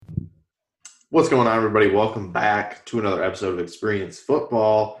What's going on, everybody? Welcome back to another episode of Experience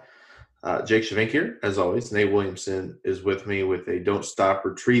Football. Jake Shavink here, as always. Nate Williamson is with me with a Don't Stop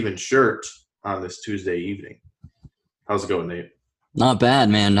Retrieving shirt on this Tuesday evening. How's it going, Nate? Not bad,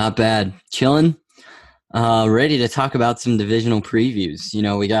 man. Not bad. Chilling. Ready to talk about some divisional previews.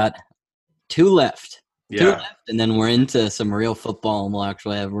 We got two left. Two Yeah. left, and then we're into some real football, and we'll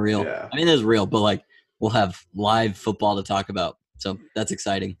actually have real. Yeah. I mean, it's real, but we'll have live football to talk about. So that's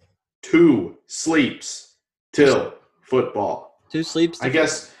exciting. 2 sleeps till football. 2 sleeps. I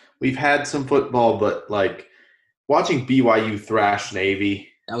guess we've had some football, but watching BYU thrash Navy.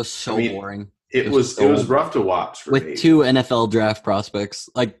 That was so boring. It was rough to watch for with Navy. 2 NFL draft prospects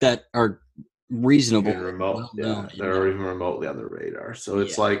that are reasonable. Even remote, they're even remotely on the radar. So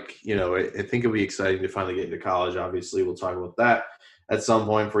it's I think it'll be exciting to finally get into college. Obviously, we'll talk about that at some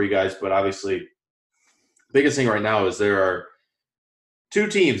point for you guys. But obviously, the biggest thing right now is there are 2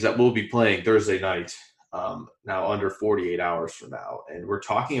 teams that will be playing Thursday night now under 48 hours from now. And we're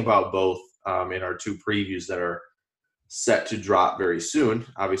talking about both in our 2 previews that are set to drop very soon.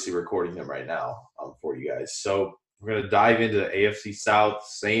 Obviously, recording them right now for you guys. So we're going to dive into the AFC South,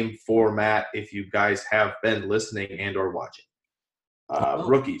 same format if you guys have been listening and or watching.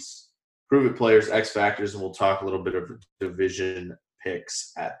 Rookies, prove-it players, X factors, and we'll talk a little bit of division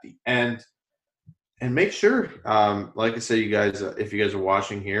picks at the end. And make sure, like I said, you guys, if you guys are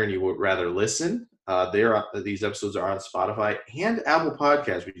watching here and you would rather listen, these episodes are on Spotify and Apple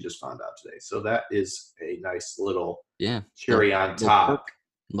Podcasts. We just found out today, so that is a nice little cherry on top.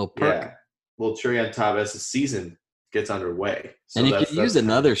 Little perk. Yeah, little cherry on top as the season gets underway. So and you could use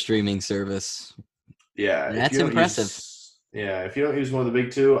another streaming service. Yeah, that's impressive. If you don't use one of the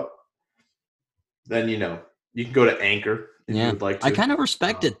big 2, then you can go to Anchor if you would like to. I kind of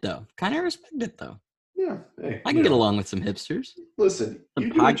respect it though. Yeah, hey, I can get along with some hipsters. Listen,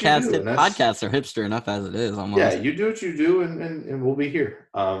 podcasts are hipster enough as it is. Almost. Yeah, you do what you do, and we'll be here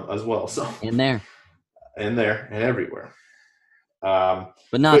as well. So in there, and everywhere. But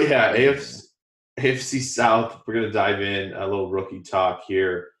yeah, AFC South. We're gonna dive in a little rookie talk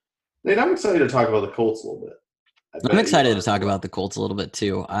here. Nate, I'm excited to talk about the Colts a little bit. I'm excited to talk about the Colts a little bit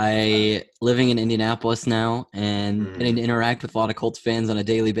too. Living in Indianapolis now and getting to interact with a lot of Colts fans on a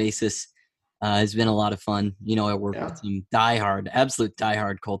daily basis. Has been a lot of fun. I work with some absolute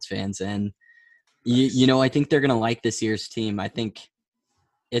diehard Colts fans. And, I think they're going to like this year's team. I think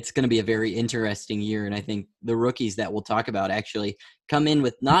it's going to be a very interesting year. And I think the rookies that we'll talk about actually come in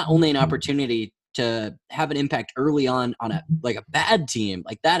with not only an opportunity to have an impact early on a bad team.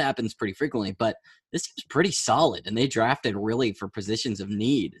 Like that happens pretty frequently. But this team's pretty solid. And they drafted really for positions of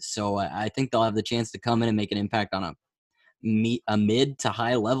need. So I think they'll have the chance to come in and make an impact on a mid to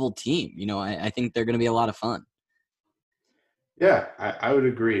high level team. I think they're going to be a lot of fun. Yeah, I would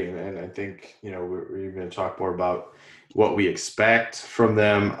agree. And I think, we're going to talk more about what we expect from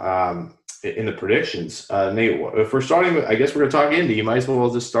them in the predictions. Nate, if we're starting with, I guess we're going to talk Indy. You might as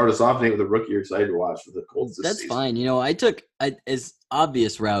well just start us off, Nate, with a rookie you're excited to watch for the Colts this season. That's fine. I took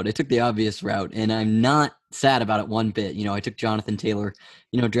the obvious route, and I'm not sad about it one bit. I took Jonathan Taylor,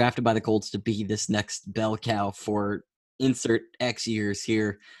 drafted by the Colts to be this next bell cow for insert X years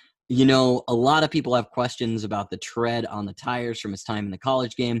here. A lot of people have questions about the tread on the tires from his time in the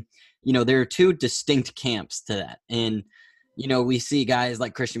college game. There are 2 distinct camps to that. And, we see guys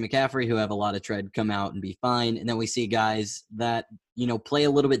like Christian McCaffrey who have a lot of tread come out and be fine. And then we see guys that, play a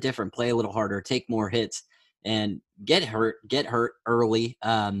little bit different, play a little harder, take more hits and get hurt early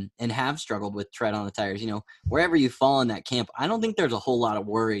and have struggled with tread on the tires. Wherever you fall in that camp, I don't think there's a whole lot of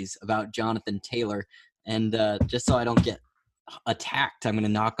worries about Jonathan Taylor. And just so I don't get attacked, I'm going to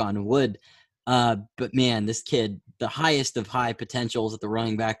knock on wood. But, man, this kid, the highest of high potentials at the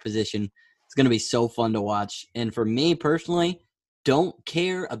running back position, it's going to be so fun to watch. And for me personally, don't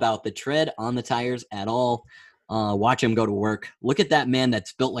care about the tread on the tires at all. Watch him go to work. Look at that man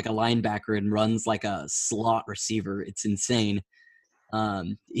that's built like a linebacker and runs like a slot receiver. It's insane.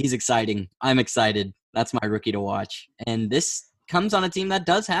 He's exciting. I'm excited. That's my rookie to watch. And this comes on a team that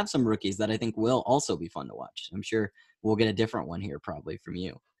does have some rookies that I think will also be fun to watch. I'm sure we'll get a different one here probably from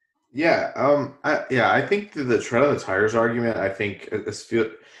you. Yeah. I think the tread on the tires argument, I think this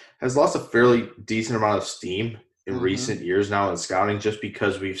field has lost a fairly decent amount of steam in recent years now in scouting, just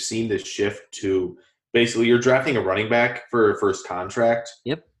because we've seen this shift to basically you're drafting a running back for a first contract.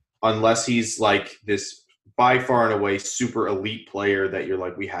 Yep. Unless he's like this by far and away super elite player that you're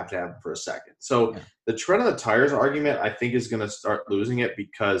like, we have to have him for a second. So the tread on the tires argument, I think, is going to start losing it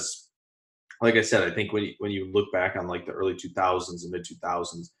because, like I said, I think when you look back on like the early 2000s and mid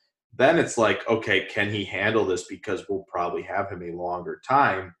 2000s, then it's like, okay, can he handle this? Because we'll probably have him a longer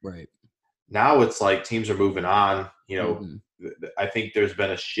time. Right. now it's like teams are moving on. Hmm. I think there's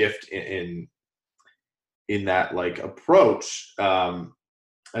been a shift in that like approach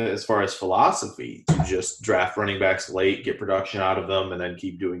as far as philosophy to just draft running backs late, get production out of them, and then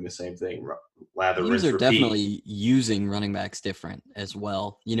keep doing the same thing, lather, Teams are rinse, repeat. definitely using running backs different as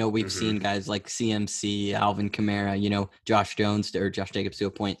well. We've Mm-hmm. seen guys like CMC, Alvin Kamara, Josh Jones or Josh Jacobs to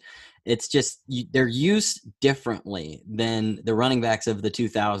a point. It's just they're used differently than the running backs of the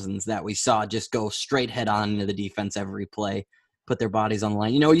 2000s that we saw just go straight head on into the defense every play, put their bodies on the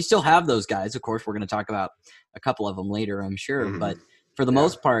line. You still have those guys. Of course, we're going to talk about a couple of them later, I'm sure. Mm-hmm. But for the Yeah.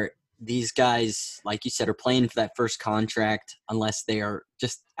 most part, these guys, like you said, are playing for that first contract unless they are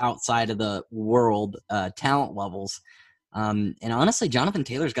just outside of the world talent levels. And honestly, Jonathan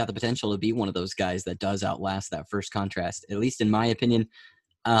Taylor's got the potential to be one of those guys that does outlast that first contrast, at least in my opinion.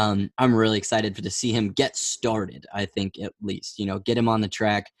 I'm really excited to see him get started, I think, at least, get him on the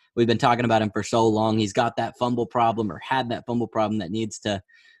track. We've been talking about him for so long. He's got that fumble problem or had that fumble problem that needs to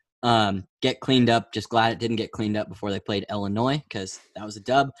get cleaned up. Just glad it didn't get cleaned up before they played Illinois because that was a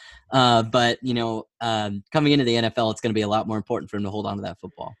dub. But coming into the NFL, it's going to be a lot more important for him to hold on to that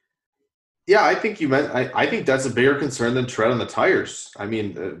football. Yeah, I think I think that's a bigger concern than tread on the tires. I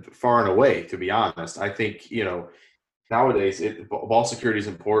mean, far and away, to be honest. I think nowadays ball security is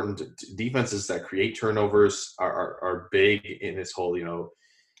important. Defenses that create turnovers are big in this whole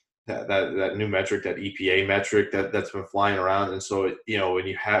that new metric, that EPA metric that's been flying around. And so when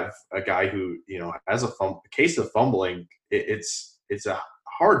you have a guy who has a case of fumbling, it's a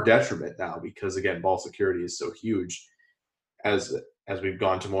hard detriment now because again, ball security is so huge as we've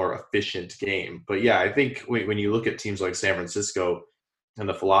gone to more efficient game. But yeah, I think when you look at teams like San Francisco, and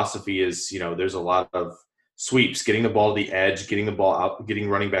the philosophy is there's a lot of sweeps, getting the ball to the edge, getting the ball out, getting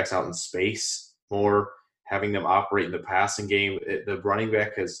running backs out in space more, having them operate in the passing game. The running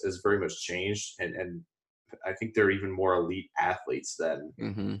back has very much changed, and I think they're even more elite athletes than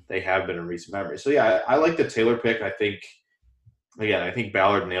they have been in recent memory. So yeah, I like the Taylor pick. I think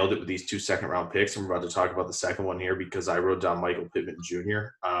Ballard nailed it with these 2 second-round picks. I'm about to talk about the second one here because I wrote down Michael Pittman Jr.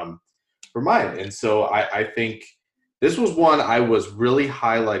 For mine, and so I think this was one I was really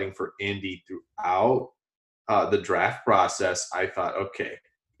highlighting for Indy throughout the draft process. I thought, okay,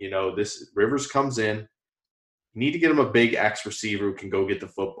 this Rivers comes in. You need to get him a big X receiver who can go get the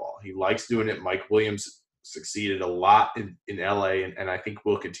football. He likes doing it. Mike Williams succeeded a lot in LA, and I think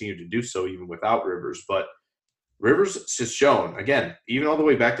will continue to do so even without Rivers. But Rivers has shown, again, even all the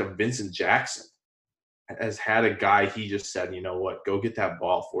way back to Vincent Jackson, has had a guy he just said, you know what, go get that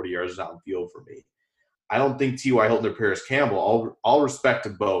ball 40 yards downfield for me. I don't think T.Y. Hilton or Paris Campbell, all respect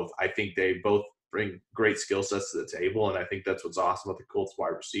to both, I think they both bring great skill sets to the table, and I think that's what's awesome about the Colts wide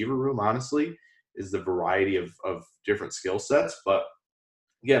receiver room, honestly, is the variety of different skill sets. But,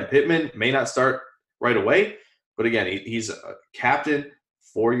 again, Pittman may not start right away, but, again, he's a captain,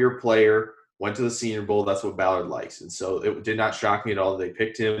 4-year player, went to the Senior Bowl. That's what Ballard likes. And so it did not shock me at all that they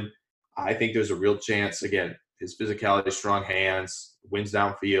picked him. I think there's a real chance, again, his physicality, strong hands, wins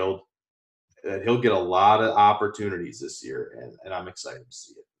downfield, that he'll get a lot of opportunities this year, and I'm excited to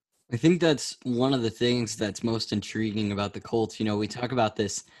see it. I think that's one of the things that's most intriguing about the Colts. We talk about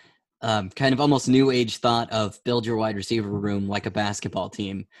this kind of almost new age thought of build your wide receiver room like a basketball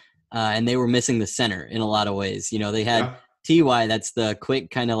team. And they were missing the center in a lot of ways. They had T.Y. that's the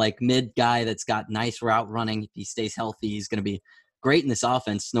quick kind of like mid guy that's got nice route running. If he stays healthy, he's going to be great in this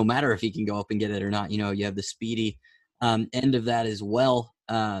offense, no matter if he can go up and get it or not. You have the speedy end of that as well.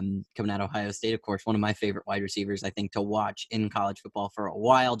 Coming out of Ohio State, of course, one of my favorite wide receivers, I think, to watch in college football for a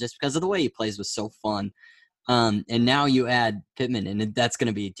while, just because of the way he plays was so fun. And now you add Pittman, and that's going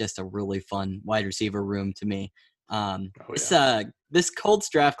to be just a really fun wide receiver room to me. This Colts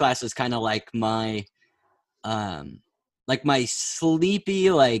draft class is kind of like my sleepy,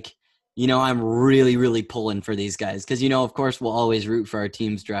 I'm really, really pulling for these guys. Because, of course, we'll always root for our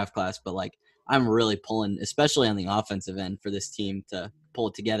team's draft class, but, I'm really pulling, especially on the offensive end, for this team to pull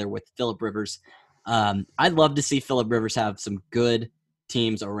it together with Phillip Rivers. I'd love to see Phillip Rivers have some good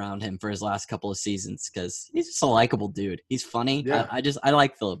teams around him for his last couple of seasons because he's just a likable dude. He's funny. Yeah. I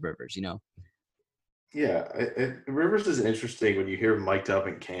like Phillip Rivers, Yeah, Rivers is interesting when you hear him mic'd up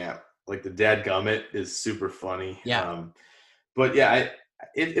in camp. Like the dadgummit is super funny. Yeah. But yeah,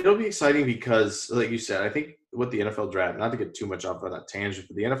 it'll be exciting because, like you said, I think what the NFL draft, not to get too much off on that tangent,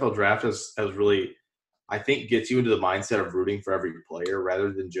 but the NFL draft has really, I think, gets you into the mindset of rooting for every player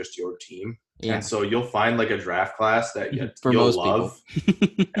rather than just your team. Yeah. And so you'll find like a draft class that you'll love.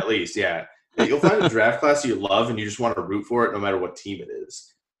 At least, yeah. You'll find a draft class you love and you just want to root for it no matter what team it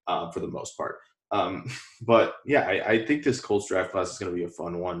is, for the most part. But yeah, I think this Colts draft class is going to be a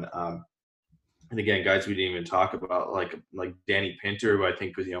fun one. And again, guys we didn't even talk about, like Danny Pinter, who I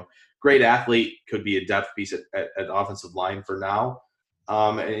think was, great athlete, could be a depth piece at offensive line for now.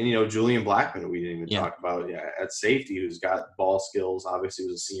 And Julian Blackman, who we didn't even Yeah. talk about, at safety, who's got ball skills. Obviously,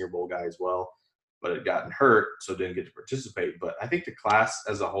 was a Senior Bowl guy as well, but had gotten hurt, so didn't get to participate. But I think the class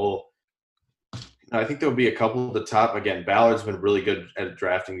as a whole, I think there'll be a couple of the top. Again, Ballard's been really good at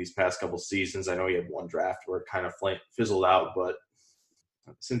drafting these past couple seasons. I know he had one draft where it kind of fizzled out, but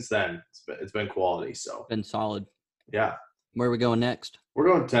since then it's been quality. So Been solid. yeah. Where are we going next? We're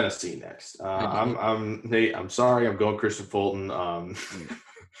going Tennessee next. I'm Nate. I'm sorry. I'm going Christian Fulton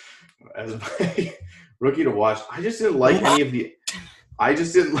as my rookie to watch. I just didn't like any of the. I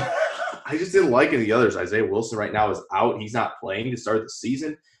just didn't like any of the others. Isaiah Wilson right now is out. He's not playing to start the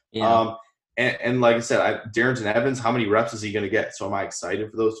season. Yeah. And like I said, Darrington Evans, how many reps is he going to get? So am I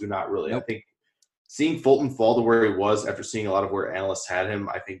excited for those two? Not really. Nope. I think seeing Fulton fall to where he was after seeing a lot of where analysts had him,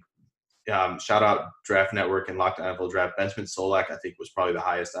 I think shout out Draft Network and Locked On NFL Draft. Benjamin Solak, I think, was probably the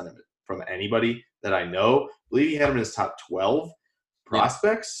highest on him from anybody that I know. I believe he had him in his top 12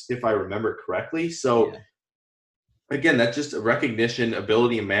 prospects, if I remember correctly. So, again, that's just a recognition,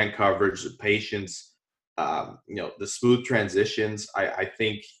 ability in man coverage, patience, the smooth transitions. I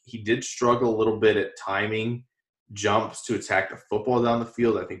think he did struggle a little bit at timing jumps to attack the football down the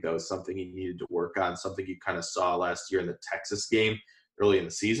field. I think that was something he needed to work on, something you kind of saw last year in the Texas game early in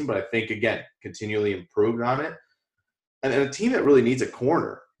the season. But I think, again, continually improved on it. And a team that really needs a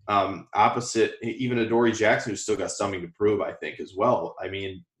corner, opposite even Adoree Jackson, who's still got something to prove, I think, as well. I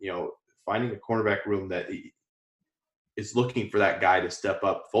mean, finding a cornerback room that is looking for that guy to step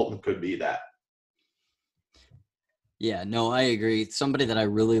up, Fulton could be that. Yeah, no, I agree. Somebody that I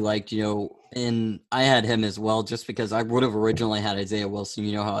really liked, and I had him as well just because I would have originally had Isaiah Wilson.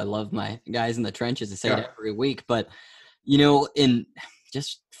 You know how I love my guys in the trenches. I say it every week. But, in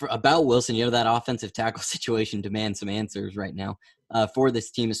just about Wilson, that offensive tackle situation demands some answers right now for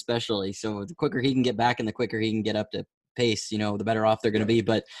this team especially. So the quicker he can get back and the quicker he can get up to pace, the better off they're going to be.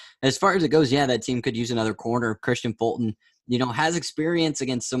 But as far as it goes, that team could use another corner. Christian Fulton, has experience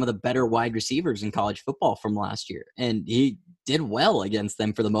against some of the better wide receivers in college football from last year. And he did well against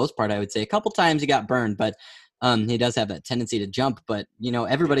them for the most part, I would say. A couple times he got burned, but he does have that tendency to jump. But,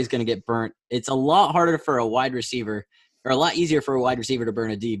 everybody's going to get burnt. It's a lot harder for a wide receiver, or a lot easier for a wide receiver to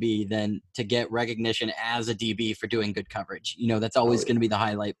burn a DB than to get recognition as a DB for doing good coverage. That's always going to be the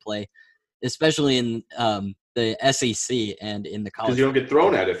highlight play, especially in the SEC and in the college. Because you don't get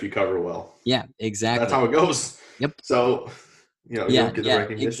thrown at if you cover well. Yeah, exactly. That's how it goes. Yep. So, you don't get the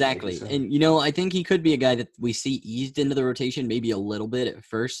recognition. Exactly. And, I think he could be a guy that we see eased into the rotation maybe a little bit at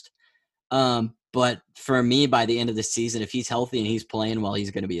first. But for me, by the end of the season, if he's healthy and he's playing well, he's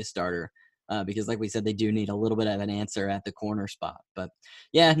going to be a starter. Because like we said, they do need a little bit of an answer at the corner spot. But,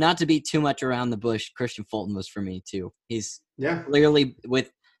 not to beat too much around the bush, Christian Fulton was for me too. He's clearly,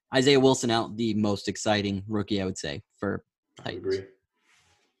 with Isaiah Wilson out, the most exciting rookie, I would say, for Titans. I agree.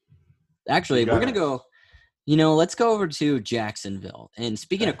 Actually, we're going to go – let's go over to Jacksonville. And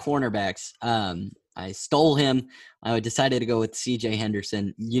speaking of cornerbacks, I stole him. I decided to go with C.J.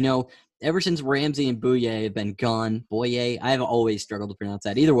 Henderson. Ever since Ramsey and Boye have been gone, I've always struggled to pronounce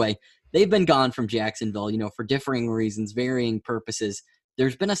that. Either way, they've been gone from Jacksonville, for differing reasons, varying purposes.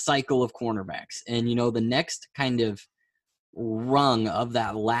 There's been a cycle of cornerbacks. And, the next kind of rung of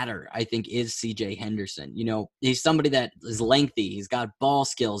that ladder, I think, is C.J. Henderson. He's somebody that is lengthy. He's got ball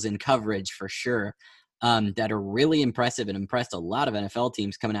skills in coverage for sure. That are really impressive and impressed a lot of NFL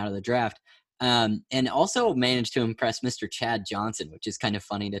teams coming out of the draft. And also managed to impress Mr. Chad Johnson, which is kind of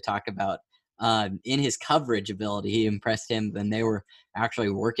funny to talk about. In his coverage ability, he impressed him when they were actually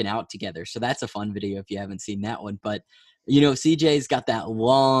working out together. So that's a fun video if you haven't seen that one. But, CJ's got that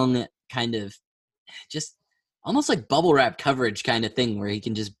long kind of just almost like bubble wrap coverage kind of thing where he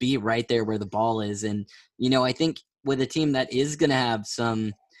can just be right there where the ball is. And, I think with a team that is going to have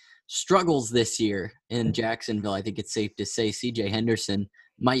some struggles this year in Jacksonville, I think it's safe to say C.J. Henderson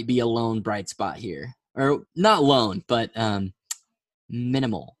might be a lone bright spot here. Or not lone, but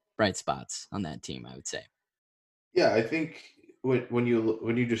minimal bright spots on that team, I would say. Yeah, I think when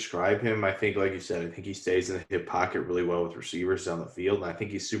you describe him, I think, like you said, I think he stays in the hip pocket really well with receivers down the field, and I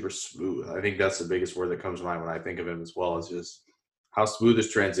think he's super smooth. I think that's the biggest word that comes to mind when I think of him as well, is just how smooth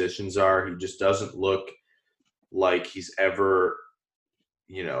his transitions are. He just doesn't look like he's ever –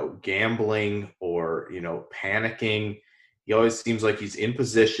 gambling or, panicking. He always seems like he's in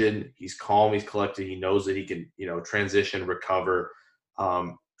position. He's calm. He's collected. He knows that he can, transition, recover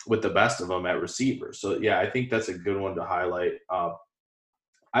with the best of them at receiver. So, I think that's a good one to highlight. I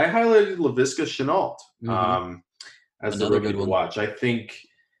highlighted Laviska Shenault as the rookie to watch. I think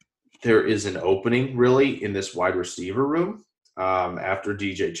there is an opening really in this wide receiver room after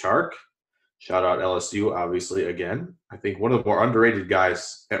DJ Chark. Shout out LSU, obviously, again. I think one of the more underrated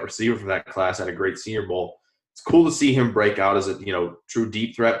guys at receiver from that class had a great Senior Bowl. It's cool to see him break out as a true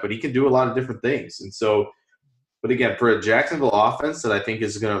deep threat, but he can do a lot of different things. And so, but again, for a Jacksonville offense that I think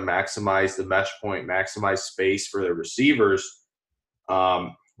is going to maximize the mesh point, maximize space for their receivers,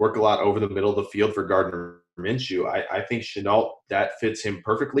 work a lot over the middle of the field for Gardner Minshew, I think Shenault, that fits him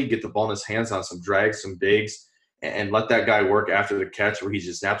perfectly. Get the ball in his hands on some drags, some digs, and let that guy work after the catch where he's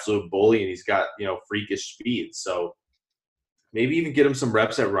just an absolute bully and he's got, freakish speed. So maybe even get him some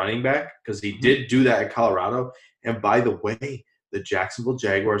reps at running back because he did do that at Colorado. And by the way, the Jacksonville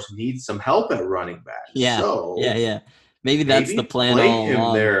Jaguars need some help at running back. Yeah, so yeah. Maybe that's the plan play all him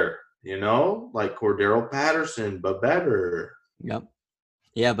along. there, like Cordero Patterson, but better. Yep.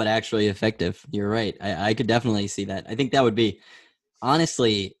 Yeah, but actually effective. You're right. I could definitely see that. I think that would be,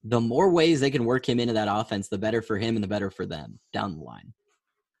 honestly, the more ways they can work him into that offense, the better for him and the better for them down the line.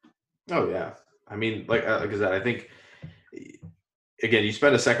 Oh, yeah. I mean, like I said, I think, again, you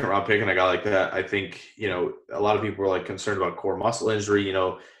spend a second-round pick on a guy like that. I think, a lot of people were like concerned about core muscle injury,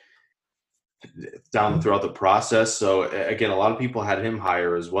 down throughout the process. So, again, a lot of people had him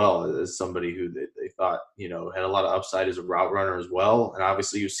higher as well as somebody who they thought, had a lot of upside as a route runner as well. And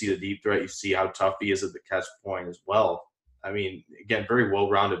obviously you see the deep threat. You see how tough he is at the catch point as well. I mean, again, very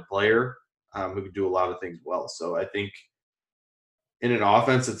well-rounded player who can do a lot of things well. So I think in an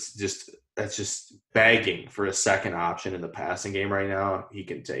offense, that's just begging for a second option in the passing game right now. He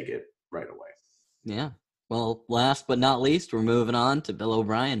can take it right away. Yeah. Well, last but not least, we're moving on to Bill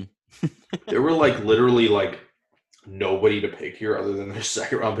O'Brien. There were literally nobody to pick here other than their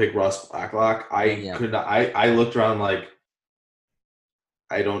second round pick, Russ Blacklock. I looked around like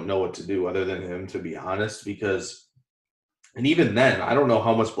I don't know what to do other than him, to be honest, and even then, I don't know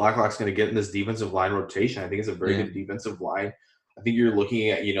how much Blacklock's going to get in this defensive line rotation. I think it's a very good defensive line. I think you're looking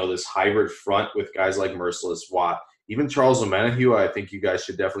at, this hybrid front with guys like Merciless, Watt, even Charles Omenihu. I think you guys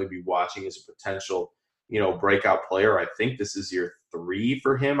should definitely be watching as a potential, breakout player. I think this is year 3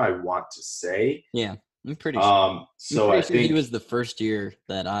 for him, I want to say. Yeah, I'm pretty sure. So I think he was the first year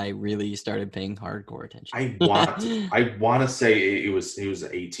that I really started paying hardcore attention. I want to say it was he was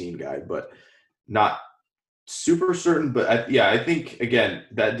an 18 guy, but not super certain. But I think again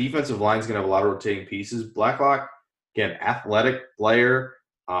that defensive line is going to have a lot of rotating pieces. Blacklock, again, athletic player,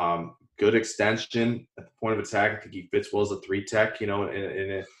 good extension at the point of attack. I think he fits well as a 3 tech, in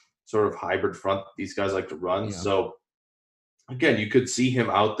a sort of hybrid front that these guys like to run. Yeah. So again, you could see him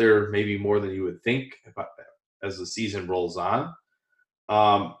out there maybe more than you would think as the season rolls on.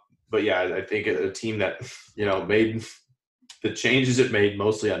 But yeah, I think a team that, made the changes it made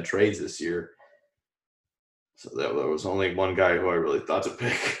mostly on trades this year. So there was only one guy who I really thought to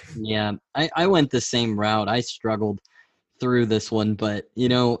pick. Yeah, I went the same route. I struggled through this one, but,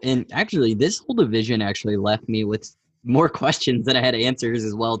 and actually this whole division actually left me with more questions than I had answers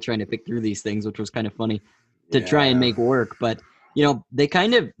as well, trying to pick through these things, which was kind of funny to try and make work. But, they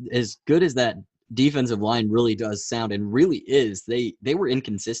kind of, as good as that defensive line really does sound and really is, they were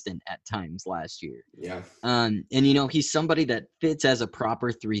inconsistent at times last year. Yeah. And, he's somebody that fits as a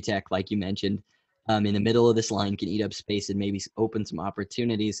proper 3 tech, like you mentioned, in the middle of this line, can eat up space and maybe open some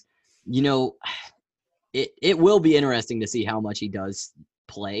opportunities. It will be interesting to see how much he does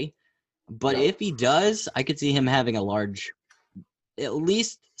play. But if he does, I could see him having a large, at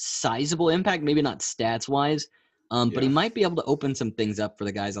least sizable impact, maybe not stats-wise, but he might be able to open some things up for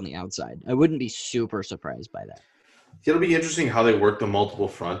the guys on the outside. I wouldn't be super surprised by that. It'll be interesting how they work the multiple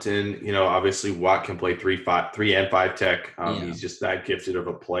front end. Obviously Watt can play 3 and 5 tech. He's just that gifted of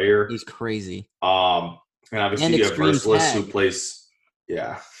a player. He's crazy. And obviously you have Merciless who plays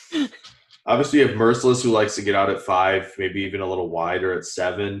obviously you have Merciless who likes to get out at 5, maybe even a little wider at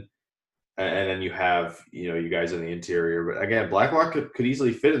 7. And then you have, you guys in the interior. But again, Blacklock could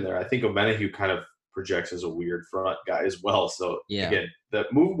easily fit in there. I think Omenihu kind of projects as a weird front guy as well. So again, the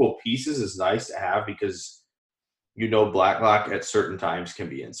movable pieces is nice to have because Blacklock at certain times can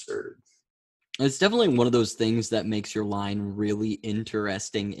be inserted. It's definitely one of those things that makes your line really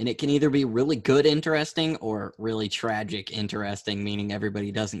interesting. And it can either be really good interesting or really tragic interesting, meaning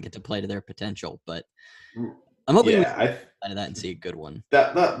everybody doesn't get to play to their potential. But I'm hoping we can out of that and see a good one.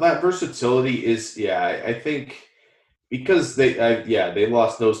 That versatility is, I think because they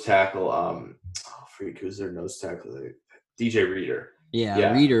lost nose tackle. Who's their nose tackle? DJ Reader.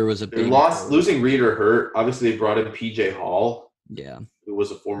 Yeah, Reader was a big losing Reader hurt. Obviously, they brought in PJ Hall. Yeah, who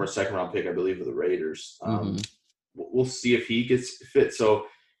was a former second round pick, I believe, of the Raiders. We'll see if he gets fit. So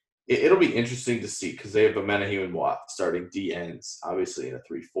it'll be interesting to see because they have a Menahem and Watt starting D ends, obviously in a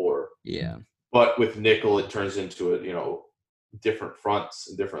 3-4. Yeah. But with nickel, it turns into different fronts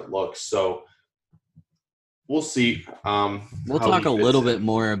and different looks. So we'll see. We'll talk a little bit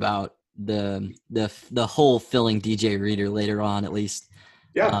more about the whole filling DJ Reader later on, at least.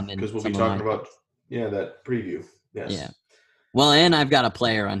 Yeah, because we'll be talking about that preview. Yes. Yeah. Well, and I've got a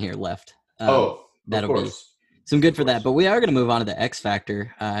player on here left. That'll be some good for that. But we are going to move on to the X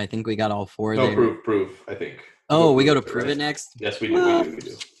Factor. I think we got all four there. Prove, I think. We go to Prove It next? Yes, we do. We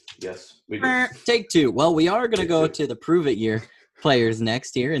do. Yes, we do. Take two. Well, we are going to go to the Prove It year players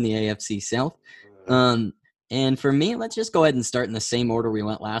next here in the AFC South. And for me, let's just go ahead and start in the same order we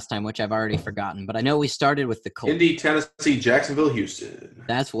went last time, which I've already forgotten. But I know we started with the Colts. Indy, Tennessee, Jacksonville, Houston.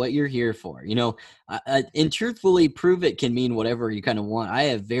 That's what you're here for. And truthfully, prove it can mean whatever you kind of want. I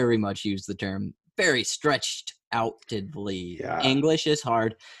have very much used the term very stretched outedly. Yeah. English is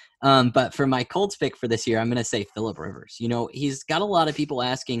hard. But for my Colts pick for this year, I'm going to say Phillip Rivers. He's got a lot of people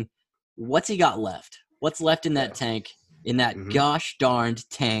asking, what's he got left? What's left in that tank, in that gosh darned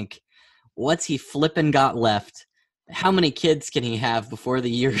tank? What's he flippin' got left? How many kids can he have before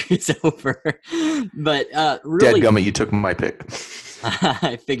the year is over? But really, dadgummit, you took my pick.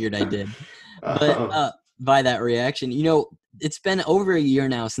 I figured I did. But by that reaction, it's been over a year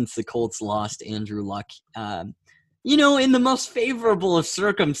now since the Colts lost Andrew Luck. In the most favorable of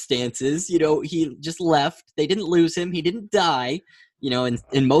circumstances, he just left. They didn't lose him. He didn't die.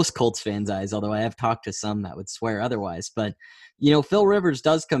 In most Colts fans' eyes, although I have talked to some that would swear otherwise. But, Phil Rivers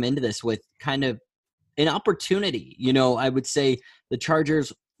does come into this with kind of an opportunity. I would say the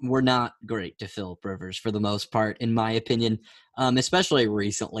Chargers were not great to Phil Rivers for the most part, in my opinion, especially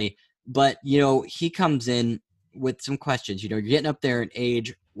recently. But, he comes in with some questions. You're getting up there in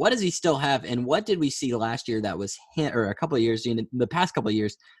age. What does he still have? And what did we see last year that was him, or a couple of years, the past couple of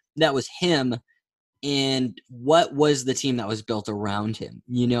years, that was him? And what was the team that was built around him?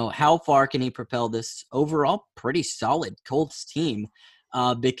 How far can he propel this overall pretty solid Colts team?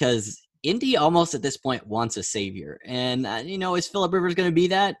 Because Indy almost at this point wants a savior. And, is Phillip Rivers going to be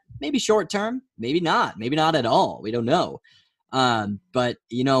that? Maybe short term, maybe not. Maybe not at all. We don't know. But,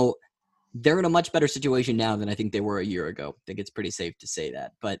 they're in a much better situation now than I think they were a year ago. I think it's pretty safe to say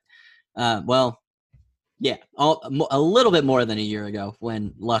that. But, yeah, a little bit more than a year ago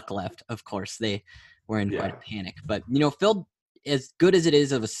when Luck left. Of course, they were in quite a panic. But, Phil, as good as it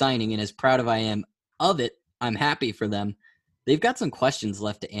is of a signing and as proud of I am of it, I'm happy for them. They've got some questions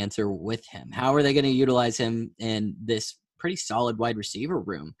left to answer with him. How are they going to utilize him in this pretty solid wide receiver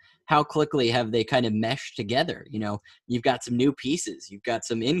room? How quickly have they kind of meshed together? You've got some new pieces. You've got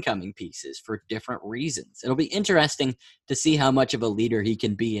some incoming pieces for different reasons. It'll be interesting to see how much of a leader he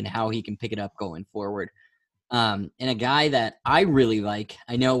can be and how he can pick it up going forward. And a guy that I really like,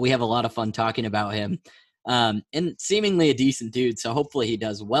 I know we have a lot of fun talking about him, and seemingly a decent dude, so hopefully he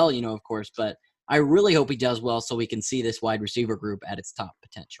does well, of course, but I really hope he does well so we can see this wide receiver group at its top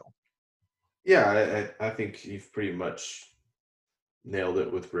potential. Yeah, I think you've pretty much nailed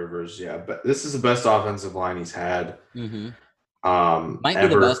it with Rivers. Yeah, but this is the best offensive line he's had. Might be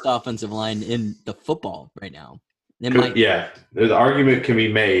the best offensive line in the football right now. Yeah, the argument can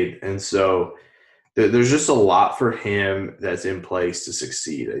be made, and so there's just a lot for him that's in place to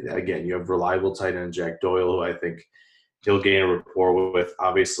succeed. Again, you have reliable tight end Jack Doyle, who I think he'll gain a rapport with.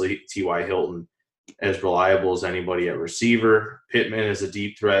 Obviously, T.Y. Hilton, as reliable as anybody at receiver. Pittman is a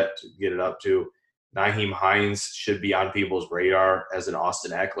deep threat to get it up to. Nyheim Hines should be on people's radar as an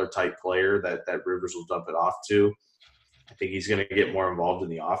Austin Eckler type player that Rivers will dump it off to. I think he's going to get more involved in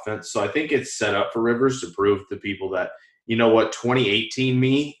the offense. So I think it's set up for Rivers to prove to people that, 2018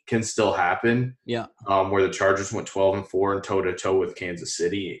 me can still happen. Yeah. Where the Chargers went 12-4 and toe-to-toe with Kansas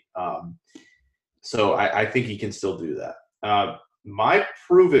City. So I think he can still do that. My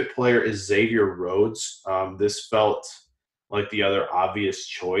prove-it player is Xavier Rhodes. This felt like the other obvious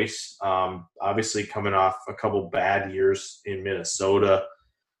choice. Obviously coming off a couple bad years in Minnesota.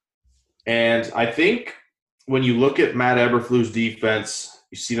 And I think when you look at Matt Eberflus' defense,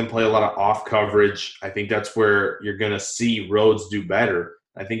 you see them play a lot of off coverage. I think that's where you're going to see Rhodes do better.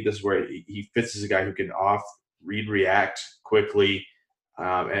 I think this is where he fits as a guy who can react quickly,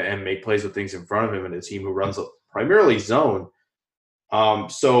 and make plays with things in front of him, and a team who runs primarily zone.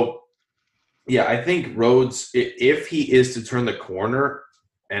 So, yeah, I think Rhodes, if he is to turn the corner,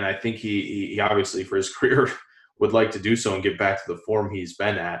 and I think he obviously for his career would like to do so and get back to the form he's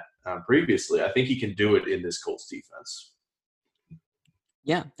been at previously, I think he can do it in this Colts defense.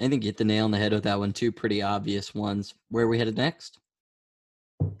 Yeah, I think you hit the nail on the head with that one too. Pretty obvious ones. Where are we headed next?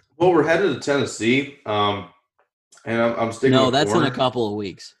 Well, we're headed to Tennessee, and I'm sticking. No, that's corner. In a couple of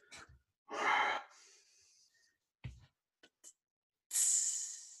weeks.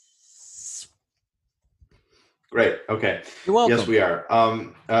 Great. Okay. You're welcome. Yes, we are.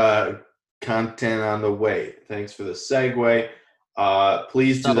 Content on the way. Thanks for the segue.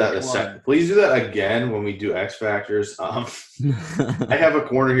 Please do that. Please do that again when we do X Factors. I have a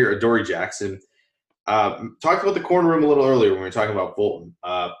corner here, Adoree Jackson. Talked about the corner room a little earlier when we were talking about Fulton.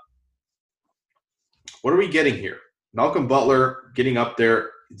 What are we getting here? Malcolm Butler getting up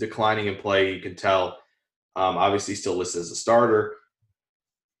there, declining in play. You can tell. Obviously, still listed as a starter.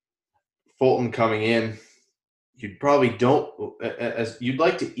 Fulton coming in. You probably don't, as you'd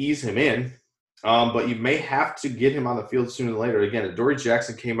like to ease him in, but you may have to get him on the field sooner than later. Again, Adoree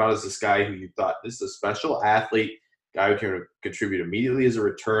Jackson came out as this guy who you thought, this is a special athlete, guy who can contribute immediately as a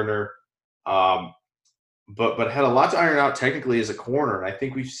returner, but had a lot to iron out technically as a corner. And I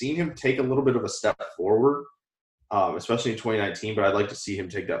think we've seen him take a little bit of a step forward, especially in 2019, but I'd like to see him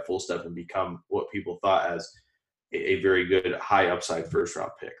take that full step and become what people thought as a very good high upside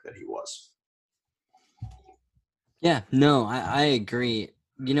first-round pick that he was. Yeah, no, I agree.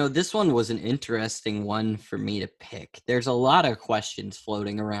 This one was an interesting one for me to pick. There's a lot of questions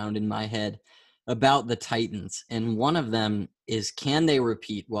floating around in my head about the Titans, and one of them is, can they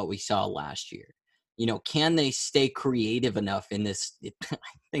repeat what we saw last year? Can they stay creative enough in this? I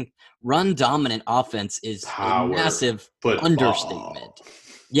think run-dominant offense is a massive understatement.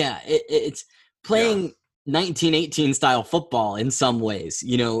 Yeah, it's playing 1918 style football in some ways.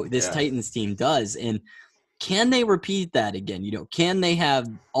 This Titans team does, and can they repeat that again? Can they have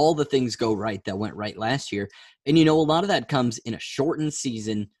all the things go right that went right last year? And, a lot of that comes in a shortened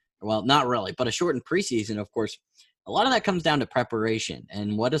season. Well, not really, but a shortened preseason, of course. A lot of that comes down to preparation.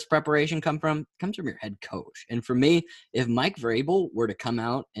 And what does preparation come from? It comes from your head coach. And for me, if Mike Vrabel were to come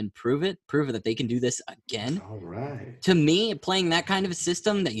out and prove it that they can do this again, all right. To me, playing that kind of a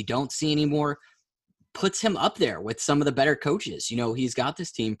system that you don't see anymore puts him up there with some of the better coaches. He's got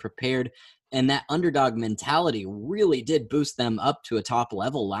this team prepared. And that underdog mentality really did boost them up to a top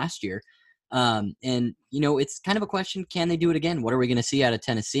level last year. And it's kind of a question, can they do it again? What are we going to see out of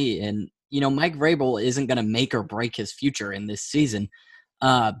Tennessee? And, Mike Vrabel isn't going to make or break his future in this season.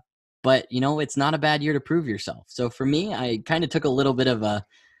 But, it's not a bad year to prove yourself. So for me, I kind of took a little bit of a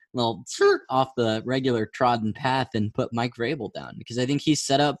little off the regular trodden path and put Mike Vrabel down because I think he's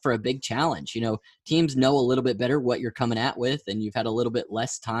set up for a big challenge. Teams know a little bit better what you're coming at with, and you've had a little bit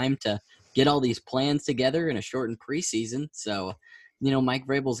less time to get all these plans together in a shortened preseason. So, Mike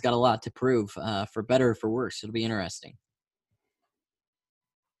Vrabel's got a lot to prove, for better or for worse. It'll be interesting.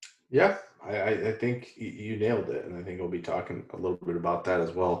 Yeah, I think you nailed it, and I think we'll be talking a little bit about that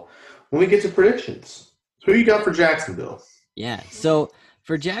as well when we get to predictions. So who you got for Jacksonville? Yeah, so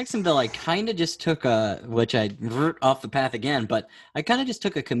for Jacksonville, I kind of just took which I off the path again, but I kind of just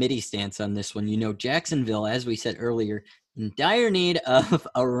took a committee stance on this one. Jacksonville, as we said earlier, in dire need of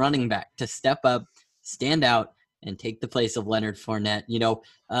a running back to step up, stand out, and take the place of Leonard Fournette.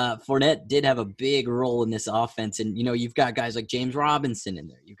 Fournette did have a big role in this offense, and, you've got guys like James Robinson in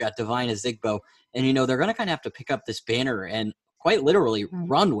there. You've got Devine Ezigbo, and, they're going to kind of have to pick up this banner and quite literally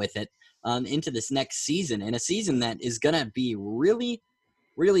run with it into this next season, and a season that is going to be really,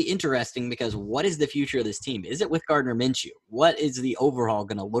 really interesting because what is the future of this team? Is it with Gardner Minshew? What is the overhaul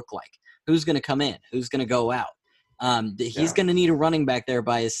going to look like? Who's going to come in? Who's going to go out? He's going to need a running back there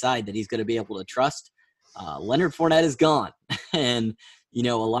by his side that he's going to be able to trust. Leonard Fournette is gone. And,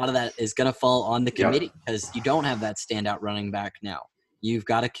 a lot of that is going to fall on the committee because you don't have that standout running back now. You've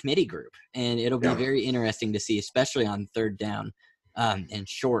got a committee group. And it'll be very interesting to see, especially on third down and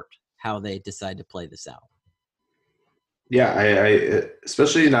short, how they decide to play this out. Yeah, I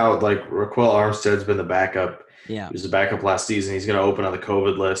especially now, like Raquel Armstead's been the backup. Yeah. He was the backup last season. He's going to open on the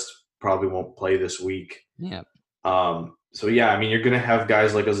COVID list. Probably won't play this week. Yeah. So, you're going to have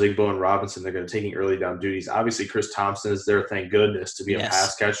guys like Ezigbo and Robinson. They're going to taking early down duties. Obviously, Chris Thompson is there, thank goodness, to be a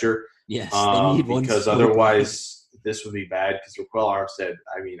pass catcher. Yes, they need one because otherwise this would be bad because Raquel Armstead,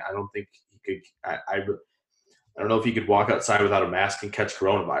 I don't think he could I don't know if he could walk outside without a mask and catch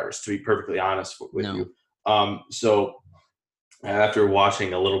coronavirus, to be perfectly honest with you. So after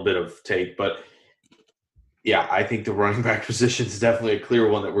watching a little bit of tape, but yeah, I think the running back position is definitely a clear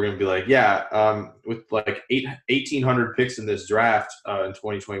one that we're going to be like, with like 1,800 picks in this draft in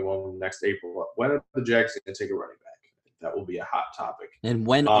 2021 next April, when are the Jags going to take a running back? That will be a hot topic. And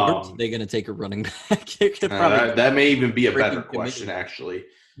when aren't they going to take a running back? That may even be a better question, actually.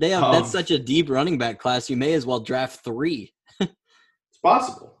 They have that's such a deep running back class. You may as well draft 3. It's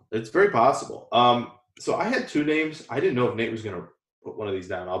possible. It's very possible. So I had 2 names. I didn't know if Nate was going to put one of these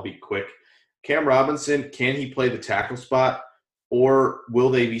down. I'll be quick. Cam Robinson, can he play the tackle spot, or will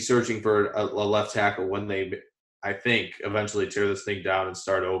they be searching for a left tackle when they, I think, eventually tear this thing down and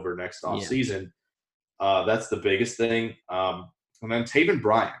start over next offseason? That's the biggest thing. And then Taven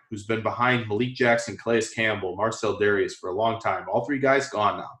Bryan, who's been behind Malik Jackson, Calais Campbell, Marcel Darius for a long time. All three guys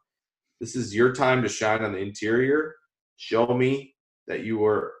gone now. This is your time to shine on the interior. Show me that you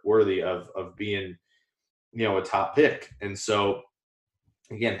were worthy of being, a top pick. And so,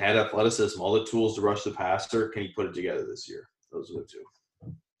 again, had athleticism, all the tools to rush the passer. Can he put it together this year? Those are the two.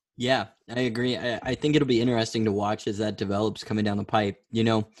 Yeah, I agree. I think it'll be interesting to watch as that develops coming down the pipe.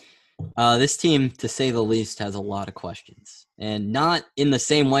 This team, to say the least, has a lot of questions. And not in the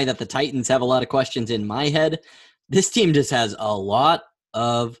same way that the Titans have a lot of questions in my head. This team just has a lot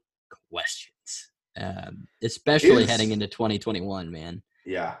of questions, especially heading into 2021, man.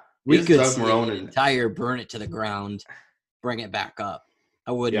 Yeah. We could see an entire burn it to the ground, bring it back up.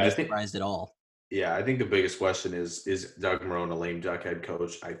 I wouldn't be surprised at all. Yeah, I think the biggest question is Doug Marrone a lame duck head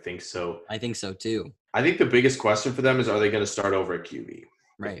coach? I think so. I think so, too. I think the biggest question for them is, are they going to start over at QB?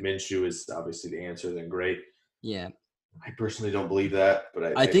 Right. If Minshew is obviously the answer, then great. Yeah. I personally don't believe that,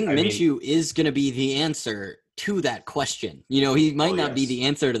 but I think Minshew is going to be the answer to that question. He might not be the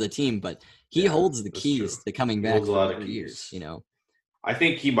answer to the team, but he holds the keys to coming back for a lot of years. I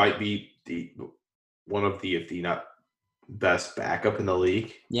think he might be one of the, if the not best backup in the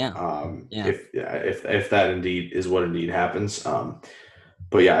league. Yeah. If that indeed is what indeed happens.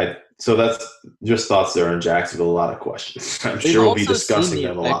 So that's just thoughts there in Jacksonville. A lot of questions. I'm sure we'll be discussing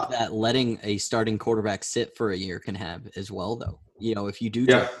them a lot. That letting a starting quarterback sit for a year can have as well, though. If you do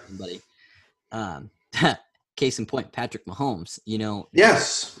draft somebody, case in point, Patrick Mahomes.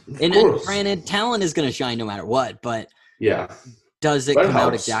 Yes, and granted, talent is going to shine no matter what. But does it come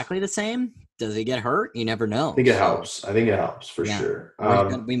out exactly the same? Does he get hurt? You never know. I think it helps. For sure.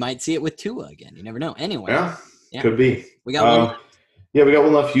 We might see it with Tua again. You never know. Anyway, could be. We got one. Yeah, we got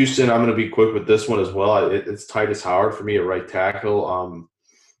one left. Houston. I'm going to be quick with this one as well. It's Titus Howard for me at right tackle.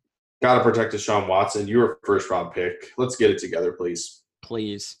 Got to protect Deshaun Watson. You're a first-round pick. Let's get it together, please.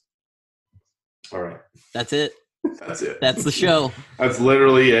 Please. All right. That's it. That's it. That's the show. That's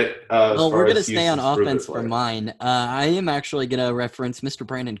literally it. Well, we're going to stay on offense for mine. I am actually going to reference Mr.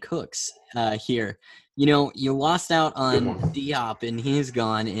 Brandon Cooks here. You lost out on D-Hop, and he's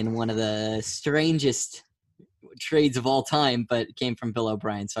gone in one of the strangest trades of all time, but it came from Bill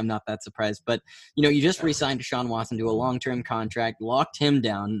O'Brien, so I'm not that surprised. But, you just re-signed Deshaun Watson to a long-term contract, locked him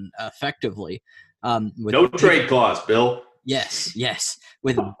down effectively. No trade clause, Bill. Yes.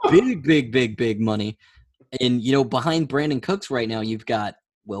 With big money. And, behind Brandon Cooks right now, you've got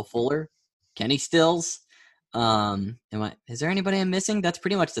Will Fuller, Kenny Stills. Is there anybody I'm missing? That's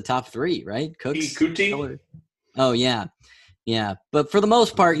pretty much the top three, right? Cooks. Fuller. Oh, yeah. Yeah, but for the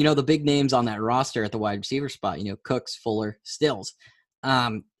most part, the big names on that roster at the wide receiver spot, Cooks, Fuller, Stills.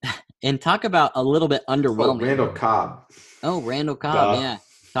 And talk about a little bit underwhelming. Randall Cobb. Oh, Randall Cobb, yeah.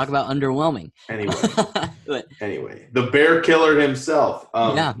 Talk about underwhelming. Anyway, the bear killer himself.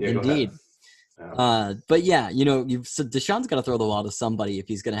 Indeed. But Deshaun's got to throw the ball to somebody if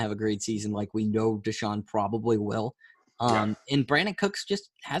he's going to have a great season, like we know Deshaun probably will. And Brandon Cooks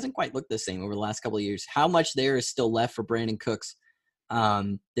just hasn't quite looked the same over the last couple of years. How much there is still left for Brandon Cooks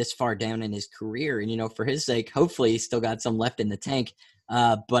this far down in his career? And, for his sake, hopefully he's still got some left in the tank.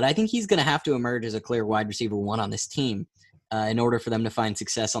 But I think he's going to have to emerge as a clear wide receiver one on this team in order for them to find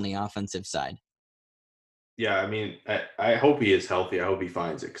success on the offensive side. Yeah, I mean, I hope he is healthy. I hope he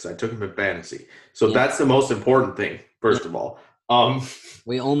finds it because I took him in fantasy. So that's the most important thing, first of all.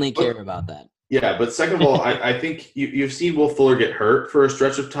 We only care about that. Yeah, but second of all, I think you've seen Will Fuller get hurt for a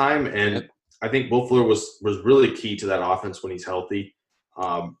stretch of time, and I think Will Fuller was really key to that offense when he's healthy.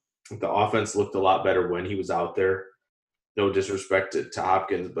 The offense looked a lot better when he was out there. No disrespect to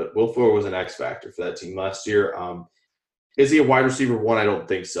Hopkins, but Will Fuller was an X factor for that team last year. Is he a wide receiver one? I don't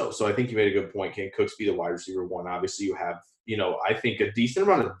think so. So I think you made a good point. Can Cooks be the wide receiver one? Obviously, you have, I think a decent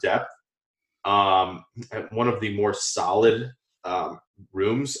amount of depth at one of the more solid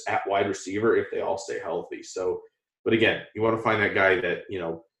rooms at wide receiver if they all stay healthy. So, but again, you want to find that guy that,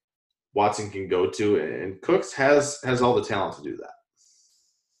 Watson can go to, and Cooks has all the talent to do that.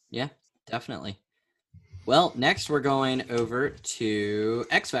 Yeah, definitely. Well, next we're going over to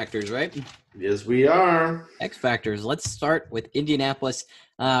X Factors, right? Yes, we are. X Factors. Let's start with Indianapolis.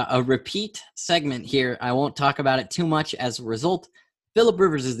 A repeat segment here. I won't talk about it too much as a result. Phillip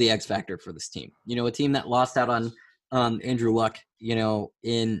Rivers is the X Factor for this team. A team that lost out on Andrew Luck. I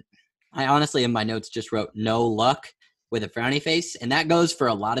honestly in my notes just wrote no luck with a frowny face, and that goes for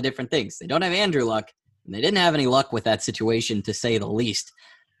a lot of different things. They don't have Andrew Luck, and they didn't have any luck with that situation, to say the least.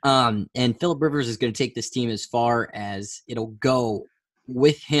 And Phillip Rivers is going to take this team as far as it'll go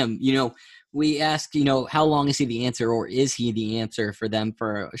with him. We ask, how long is he the answer, or is he the answer for them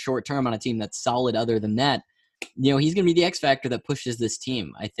for a short term on a team that's solid other than that? He's going to be the X factor that pushes this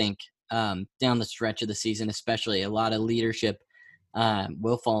team, I think, down the stretch of the season, especially. A lot of leadership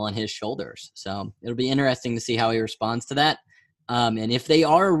will fall on his shoulders. So it'll be interesting to see how he responds to that. And if they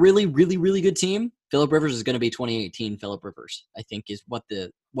are a really, really, really good team, Phillip Rivers is going to be 2018 Phillip Rivers, I think, is what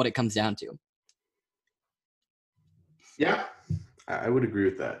it comes down to. Yeah, I would agree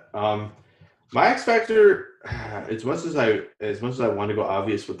with that. My X factor, as much as I want to go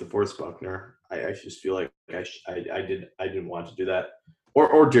obvious with DeForest Buckner, I just feel like I didn't want to do that,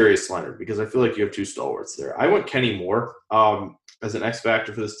 or Darius Leonard, because I feel like you have two stalwarts there. I went Kenny Moore as an X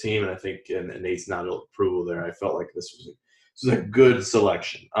factor for this team, and I think and Nate's not approval there. I felt like this was a good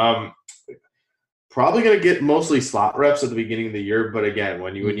selection. Probably going to get mostly slot reps at the beginning of the year, but again,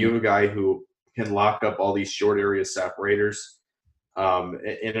 when you have a guy who can lock up all these short area separators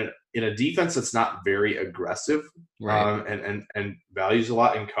in a defense that's not very aggressive, right. and values a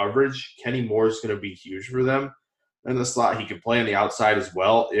lot in coverage, Kenny Moore is going to be huge for them in the slot. He can play on the outside as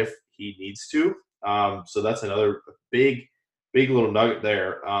well if he needs to. So that's another big little nugget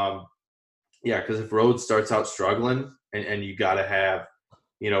there. Because if Rhodes starts out struggling and you got to have,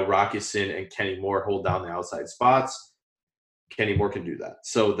 Rockison and Kenny Moore hold down the outside spots, Kenny Moore can do that.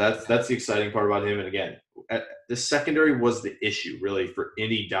 So that's the exciting part about him. And again, the secondary was the issue really for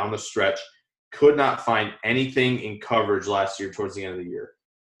Indy down the stretch. Could not find anything in coverage last year towards the end of the year.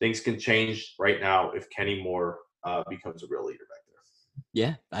 Things can change right now if Kenny Moore becomes a real leader back there.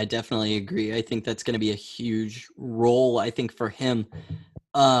 Yeah, I definitely agree. I think that's going to be a huge role, I think, for him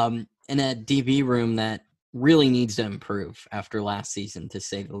in a DB room that really needs to improve after last season, to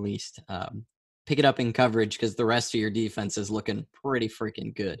say the least. Pick it up in coverage because the rest of your defense is looking pretty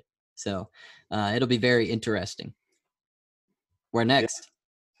freaking good. So it'll be very interesting. Where next?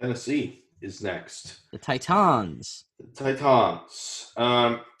 Yeah. Tennessee is next. The Titans.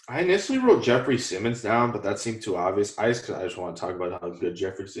 I initially wrote Jeffrey Simmons down, but that seemed too obvious. I just want to talk about how good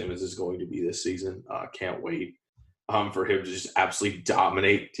Jeffrey Simmons is going to be this season. Can't wait for him to just absolutely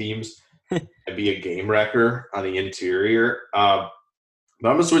dominate teams and be a game wrecker on the interior. But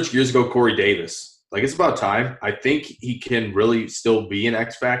I'm going to switch gears and go Corey Davis. Like, it's about time. I think he can really still be an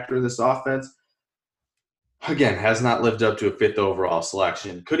X factor in this offense. Again, has not lived up to a 5th overall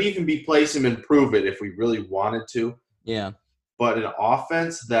selection. Could even be place him and prove it if we really wanted to. Yeah. But an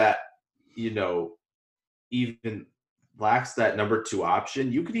offense that, even lacks that number 2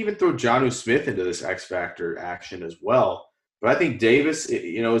 option, you could even throw Jonnu Smith into this X factor action as well. But I think Davis,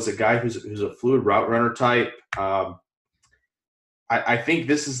 is a guy who's a fluid route runner type. I think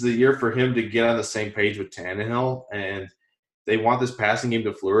this is the year for him to get on the same page with Tannehill, and they want this passing game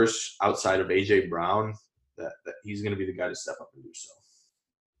to flourish outside of A.J. Brown, that he's going to be the guy to step up and do so.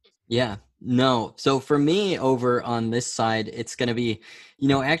 Yeah, no. So for me over on this side, it's going to be,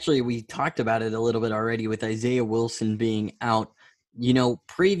 actually we talked about it a little bit already with Isaiah Wilson being out.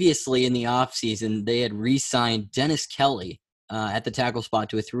 Previously in the offseason, they had re-signed Dennis Kelly at the tackle spot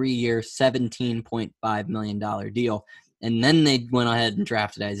to a 3-year, $17.5 million deal. And then they went ahead and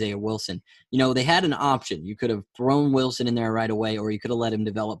drafted Isaiah Wilson. They had an option. You could have thrown Wilson in there right away, or you could have let him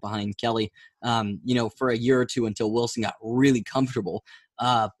develop behind Kelly, for a year or two until Wilson got really comfortable.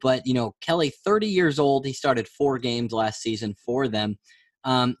 But Kelly, 30 years old, he started 4 games last season for them.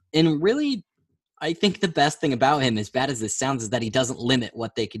 And really, I think the best thing about him, as bad as this sounds, is that he doesn't limit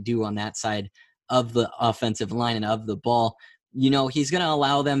what they could do on that side of the offensive line and of the ball. He's going to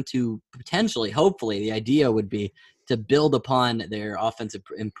allow them to potentially, hopefully, the idea would be to build upon their offensive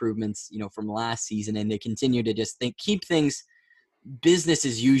improvements, from last season, and they continue to just keep things business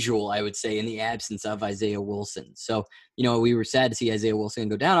as usual, I would say, in the absence of Isaiah Wilson. So, we were sad to see Isaiah Wilson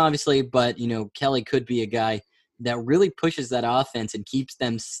go down, obviously, but, Kelly could be a guy that really pushes that offense and keeps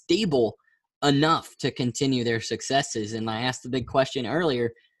them stable enough to continue their successes. And I asked the big question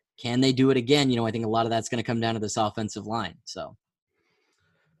earlier, can they do it again? I think a lot of that's going to come down to this offensive line. So.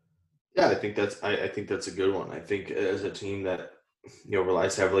 Yeah, I think that's a good one. I think as a team that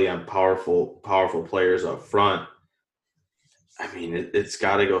relies heavily on powerful players up front, I mean it's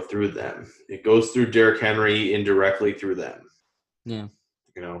got to go through them. It goes through Derrick Henry, indirectly through them. Yeah,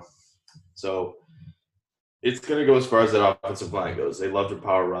 so it's going to go as far as that offensive line goes. They love the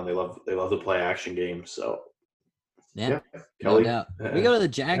power run. They love the play action game. So yeah, Kelly. No doubt. We go to the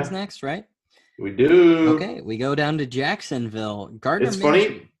Jags next, right? We do. Okay, we go down to Jacksonville. Gardner. It's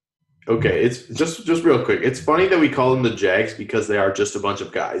funny. Okay, it's just real quick. It's funny that we call them the Jags because they are just a bunch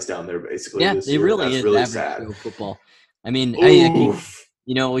of guys down there, basically. Yeah, this it year. really That's is really average sad. football. I mean,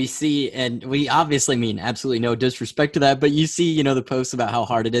 We see, and we obviously mean absolutely no disrespect to that, but you see, the posts about how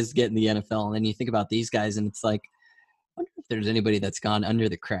hard it is to get in the NFL, and then you think about these guys, and it's like, I wonder if there's anybody that's gone under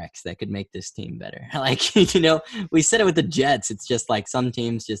the cracks that could make this team better. We said it with the Jets. It's just like some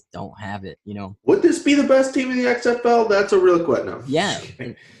teams just don't have it, Would this be the best team in the XFL? That's a real question. No. Yeah.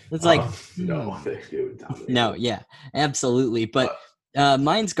 It's like, no. No, yeah, absolutely. But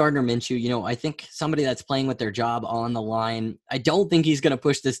mine's Gardner Minshew. I think somebody that's playing with their job on the line. I don't think he's going to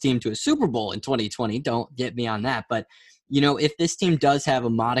push this team to a Super Bowl in 2020. Don't get me on that. But, if this team does have a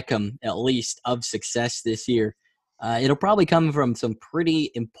modicum, at least, of success this year, it'll probably come from some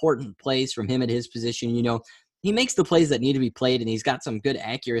pretty important plays from him at his position. He makes the plays that need to be played, and he's got some good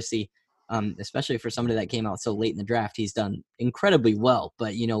accuracy, especially for somebody that came out so late in the draft. He's done incredibly well.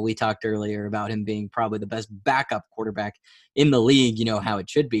 But, we talked earlier about him being probably the best backup quarterback in the league, how it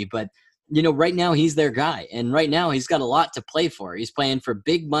should be. But, right now he's their guy. And right now he's got a lot to play for. He's playing for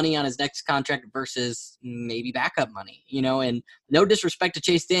big money on his next contract versus maybe backup money, and no disrespect to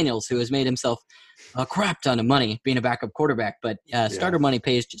Chase Daniels, who has made himself a crap ton of money being a backup quarterback. But starter money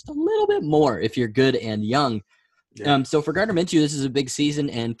pays just a little bit more if you're good and young. Yeah. So for Gardner Minshew, this is a big season.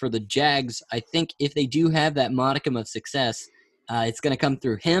 And for the Jags, I think if they do have that modicum of success, it's going to come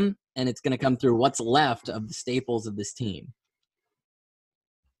through him, and it's going to come through what's left of the staples of this team.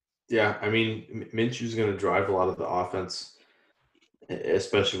 Yeah, I mean, Minshew's going to drive a lot of the offense,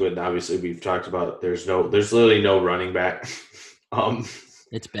 especially when obviously we've talked about there's literally no running back.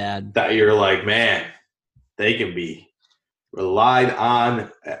 It's bad. That you're like, man, they can be relied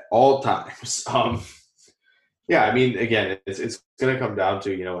on at all times. Yeah, I mean, again, it's going to come down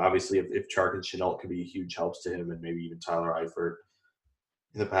to, obviously if Chark and Shenault can be huge helps to him, and maybe even Tyler Eifert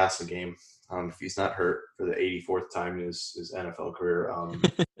in the passing game, if he's not hurt for the 84th time in his NFL career.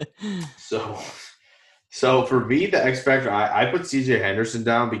 So for me, the X factor, I put CJ Henderson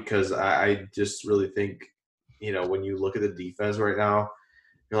down because I just really think, when you look at the defense right now,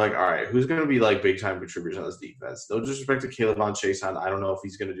 you're like, all right, who's going to be like big time contributors on this defense? No disrespect to Caleb on Chason. I don't know if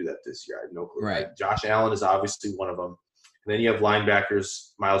he's going to do that this year. I have no clue. Right. Josh Allen is obviously one of them. And then you have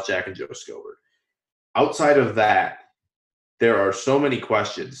linebackers, Miles Jack and Joe Scobert. Outside of that, there are so many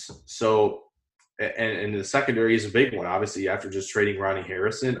questions. So, and the secondary is a big one. Obviously, after just trading Ronnie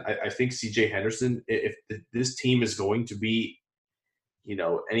Harrison, I think CJ Henderson, if this team is going to be,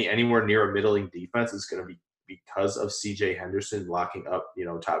 anywhere near a middling defense, it's going to be because of CJ Henderson locking up,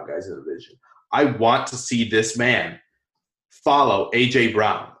 top guys in the division. I want to see this man follow A.J.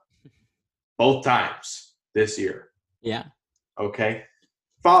 Brown both times this year. Yeah. Okay?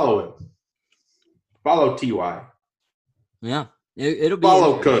 Follow him. Follow T.Y. Yeah. It'll be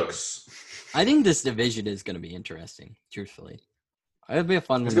follow Cooks. I think this division is going to be interesting, truthfully. It'll be a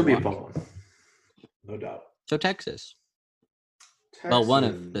fun one. It's going to be a fun one. No doubt. So Texas. Well, one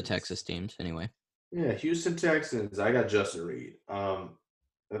of the Texas teams, anyway. Yeah, Houston Texans. I got Justin Reed.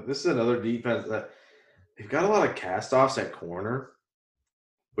 This is another defense that they've got a lot of cast-offs at corner,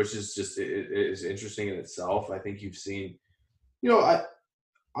 which is just it is interesting in itself. I think you've seen,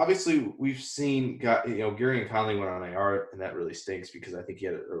 obviously we've seen Gary and Conley went on IR, and that really stinks because I think he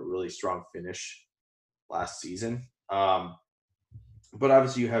had a really strong finish last season. But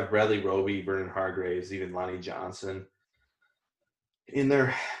obviously you have Bradley Roby, Vernon Hargraves, even Lonnie Johnson in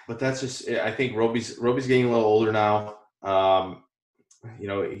there, but that's just, I think Roby's getting a little older now.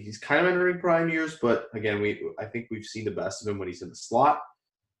 He's kind of entering prime years, but again, I think we've seen the best of him when he's in the slot.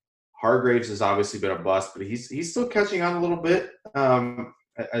 Hargraves has obviously been a bust, but he's still catching on a little bit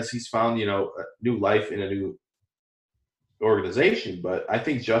as he's found, a new life in a new organization. But I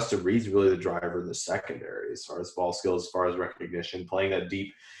think Justin Reed's really the driver in the secondary as far as ball skills, as far as recognition, playing the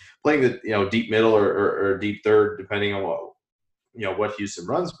deep middle or deep third, depending on what Houston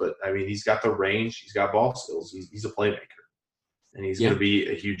runs. But I mean, he's got the range, he's got ball skills, he's a playmaker, and he's going to be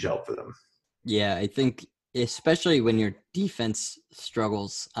a huge help for them. Yeah, I think especially when your defense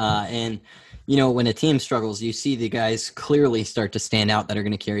struggles and when a team struggles, you see the guys clearly start to stand out that are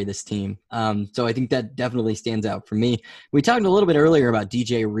going to carry this team. So I think that definitely stands out for me. We talked a little bit earlier about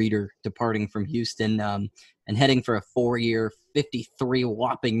DJ Reader departing from Houston and heading for a 4-year, $53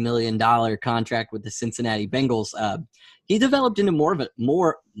 whopping million contract with the Cincinnati Bengals. He developed into more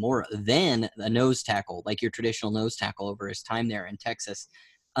than a nose tackle, like your traditional nose tackle, over his time there in Texas.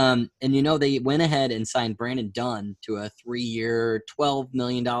 And they went ahead and signed Brandon Dunn to a 3-year, $12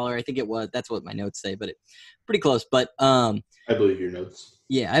 million. I think it was. That's what my notes say, but pretty close. But I believe your notes.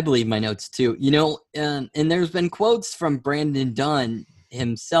 Yeah, I believe my notes too. And there's been quotes from Brandon Dunn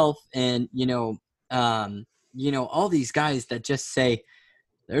himself, and all these guys that just say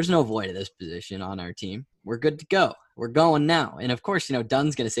there's no void of this position on our team. We're good to go. We're going now. And of course,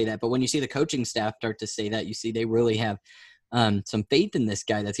 Dunn's going to say that. But when you see the coaching staff start to say that, you see they really have some faith in this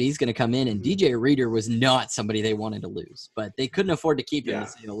guy that he's going to come in. And DJ Reader was not somebody they wanted to lose, but they couldn't afford to keep him, to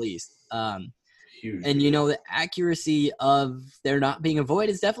say the least. Huge. And, the accuracy of there not being a void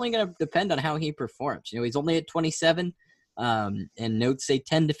is definitely going to depend on how he performs. He's only at 27. And notes say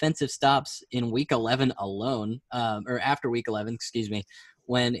 10 defensive stops in week 11 alone, or after week 11, excuse me,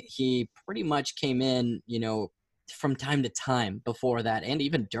 when he pretty much came in, from time to time before that and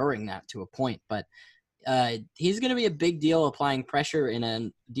even during that to a point. But he's going to be a big deal applying pressure in a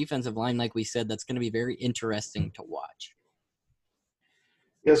defensive line, like we said, that's going to be very interesting to watch.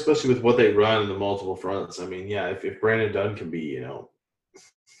 Yeah, especially with what they run in the multiple fronts. I mean, yeah, if Brandon Dunn can be,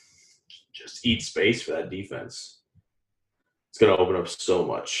 just eat space for that defense, it's going to open up so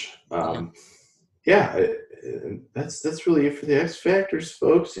much. That's really it for the X Factors,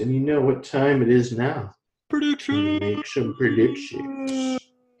 folks. And you know what time it is now. Prediction. Make some predictions.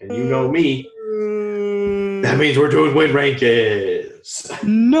 And you know me. That means we're doing win rankings.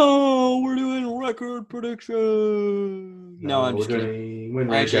 No, we're doing record predictions. No, I'm just kidding. Win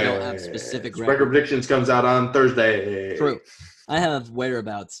I actually rankings. don't have specific record predictions comes out on Thursday. True. I have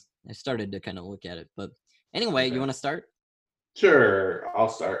whereabouts. I started to kind of look at it. But anyway, You want to start? Sure, I'll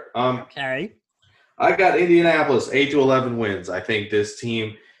start. Okay. I got Indianapolis 8-11 wins. I think this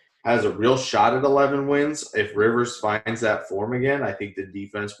team has a real shot at 11 wins. If Rivers finds that form again, I think the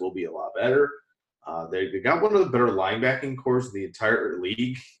defense will be a lot better. They got one of the better linebacking cores in the entire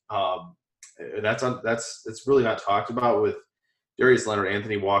league. That's really not talked about with Darius Leonard,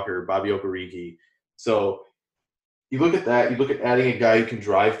 Anthony Walker, Bobby Okereke. So you look at that. You look at adding a guy who can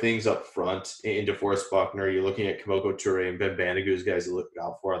drive things up front in DeForest Buckner. You're looking at Kimoko Toure and Ben Bandigu as guys to look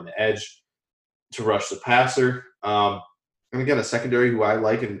out for on the edge to rush the passer. And again, a secondary who I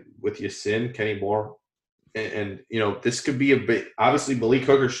like with Yasin, Kenny Moore. And this could be a bit – obviously, Malik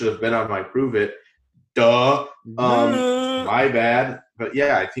Hooker should have been on my prove it. Duh. My bad. But,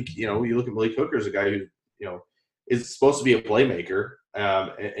 yeah, I think, you look at Malik Hooker as a guy who, is supposed to be a playmaker,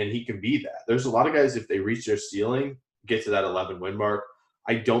 and he can be that. There's a lot of guys, if they reach their ceiling, get to that 11-win mark.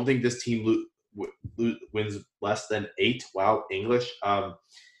 I don't think this team wins less than 8. Wow, English. I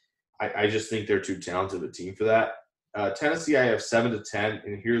just think they're too talented of a team for that. Tennessee, I have 7-10,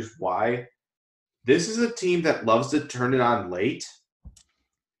 and here's why. This is a team that loves to turn it on late.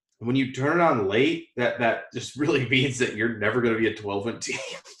 When you turn it on late, that just really means that you're never going to be a 12-win team.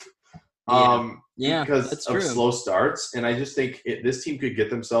 Because of true. Slow starts. And I just think this team could get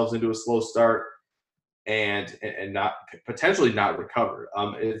themselves into a slow start and not potentially not recover.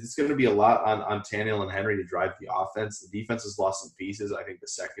 It's going to be a lot on Tannehill and Henry to drive the offense. The defense has lost some pieces. I think the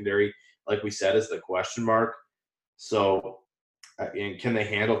secondary, like we said, is the question mark. So, and can they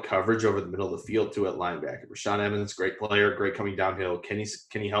handle coverage over the middle of the field too at linebacker? Rashaan Evans, great player, great coming downhill. Can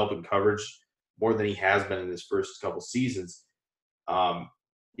he help in coverage more than he has been in his first couple seasons? And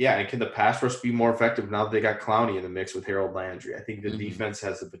can the pass rush be more effective now that they got Clowney in the mix with Harold Landry? I think the defense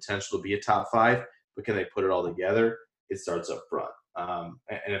has the potential to be a top 5, but can they put it all together? It starts up front. And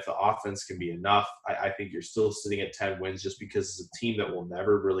if the offense can be enough, I think you're still sitting at 10 wins just because it's a team that will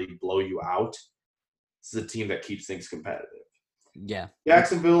never really blow you out. This is a team that keeps things competitive. Yeah.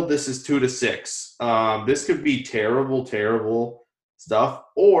 Jacksonville, this is 2-6. This could be terrible, terrible stuff,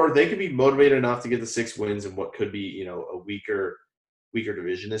 or they could be motivated enough to get the 6 wins in what could be, a weaker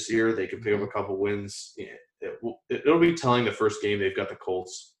division this year. They could pick up a couple wins. It'll be telling the first game. They've got the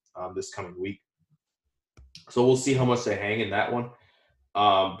Colts this coming week. So we'll see how much they hang in that one.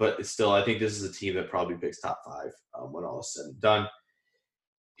 But still, I think this is a team that probably picks top 5 when all is said and done.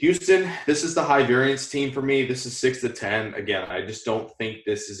 Houston, this is the high variance team for me. This is 6-10. Again, I just don't think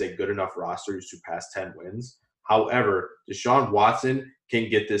this is a good enough roster to surpass 10 wins. However, Deshaun Watson can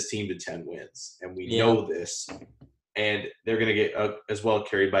get this team to 10 wins, and we know this. And they're going to get as well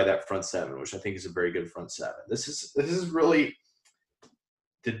carried by that front 7, which I think is a very good front 7. This is really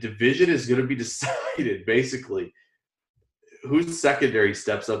the division is going to be decided basically whose secondary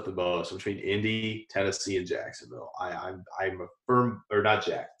steps up the most between Indy, Tennessee, and Jacksonville. I'm a firm – or not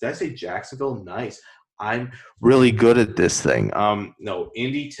Jack. Did I say Jacksonville? Nice. I'm really good at this thing. No,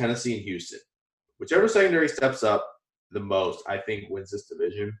 Indy, Tennessee, and Houston. Whichever secondary steps up the most, I think wins this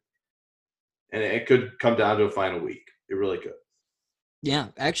division. And it could come down to a final week. It really could. Yeah,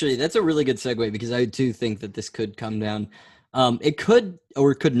 actually, that's a really good segue because I too think that this could come down. It could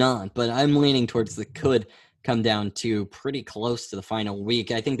or could not, but I'm leaning towards the could come down to pretty close to the final week.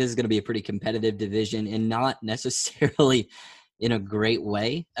 I think this is going to be a pretty competitive division and not necessarily in a great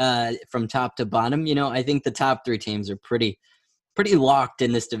way from top to bottom. I think the top 3 teams are pretty pretty locked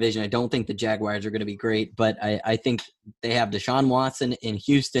in this division. I don't think the Jaguars are going to be great, but I think they have Deshaun Watson in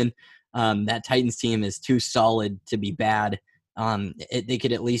Houston. That Titans team is too solid to be bad. They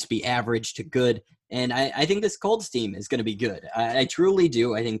could at least be average to good. And I think this Colts team is going to be good. I truly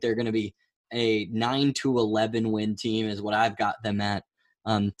do. I think they're going to be a 9-11 win team is what I've got them at.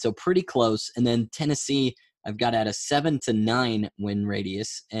 So pretty close. And then Tennessee, I've got at a 7-9 win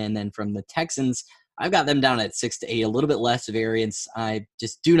radius. And then from the Texans, I've got them down at 6-8, a little bit less variance. I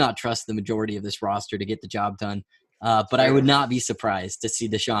just do not trust the majority of this roster to get the job done. But I would not be surprised to see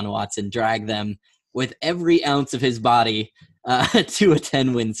Deshaun Watson drag them with every ounce of his body to a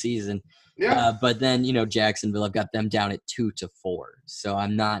 10-win season. Yeah. But then, Jacksonville, I've got them down at 2-4. So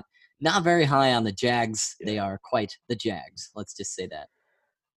I'm not very high on the Jags. They are quite the Jags. Let's just say that.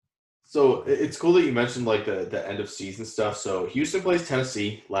 So it's cool that you mentioned like the end of season stuff. So Houston plays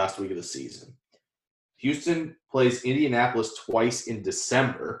Tennessee last week of the season. Houston plays Indianapolis twice in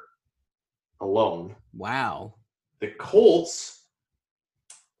December alone. Wow. The Colts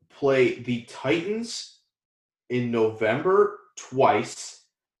play the Titans in November twice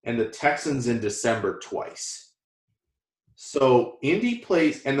and the Texans in December twice. So Indy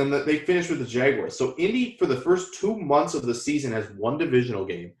plays, and then they finish with the Jaguars. So Indy, for the first 2 months of the season, has one divisional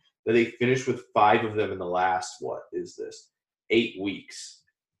game that they finished with 5 of them in the last, 8 weeks.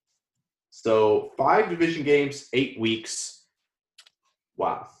 So 5 division games, 8 weeks.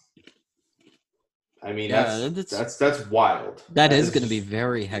 Wow. I mean, that's wild. That is going to be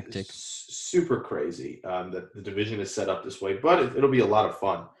very hectic. Super crazy that the division is set up this way. But it'll be a lot of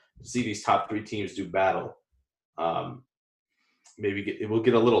fun to see these top 3 teams do battle. We'll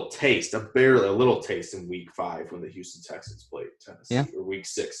get a little taste, barely a little taste in week 5 when the Houston Texans play Tennessee, or week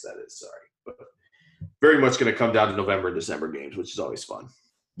 6, that is, sorry. But very much going to come down to November and December games, which is always fun.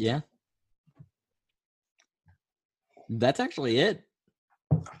 Yeah. That's actually it.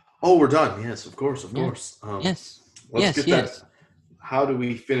 Oh, we're done. Yes, of course. Yes. Let's get that. How do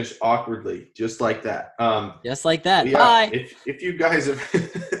we finish awkwardly? Just like that. Just like that. Yeah, bye. If you guys have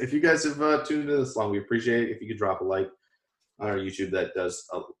tuned in this long, we appreciate it. If you could drop a like on our YouTube, that does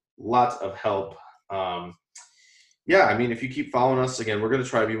a lot of help. If you keep following us, again, we're going to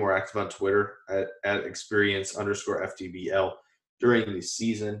try to be more active on Twitter at experience_FTBL during the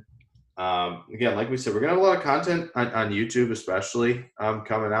season. Again, like we said, we're going to have a lot of content on YouTube, especially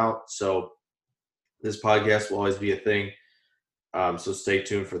coming out. So this podcast will always be a thing. So stay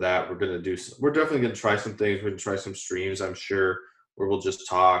tuned for that. We're definitely going to try some things. We're going to try some streams, I'm sure, where we'll just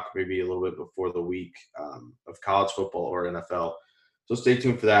talk maybe a little bit before the week of college football or NFL. So stay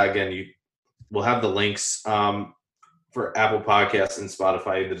tuned for that. Again, we'll have the links for Apple Podcasts and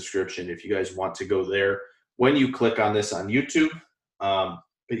Spotify in the description if you guys want to go there when you click on this on YouTube.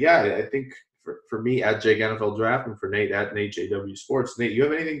 But yeah, I think for me at Jake NFL Draft and for Nate at Nate JW Sports. Nate, you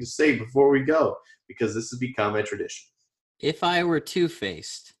have anything to say before we go? Because this has become a tradition. If I were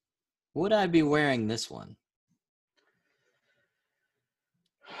two-faced, would I be wearing this one?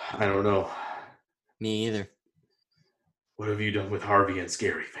 I don't know. Me either. What have you done with Harvey and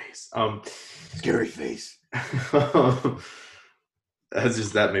Scary Face? Scary Face. That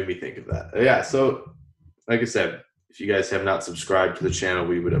made me think of that. Yeah, so like I said, if you guys have not subscribed to the channel,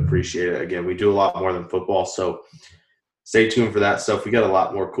 we would appreciate it. Again, we do a lot more than football, so stay tuned for that stuff. We got a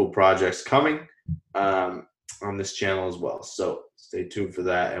lot more cool projects coming on this channel as well. So stay tuned for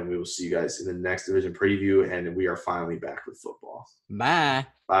that, and we will see you guys in the next division preview, and we are finally back with football. Bye.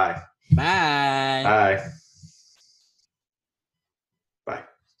 Bye. Bye. Bye.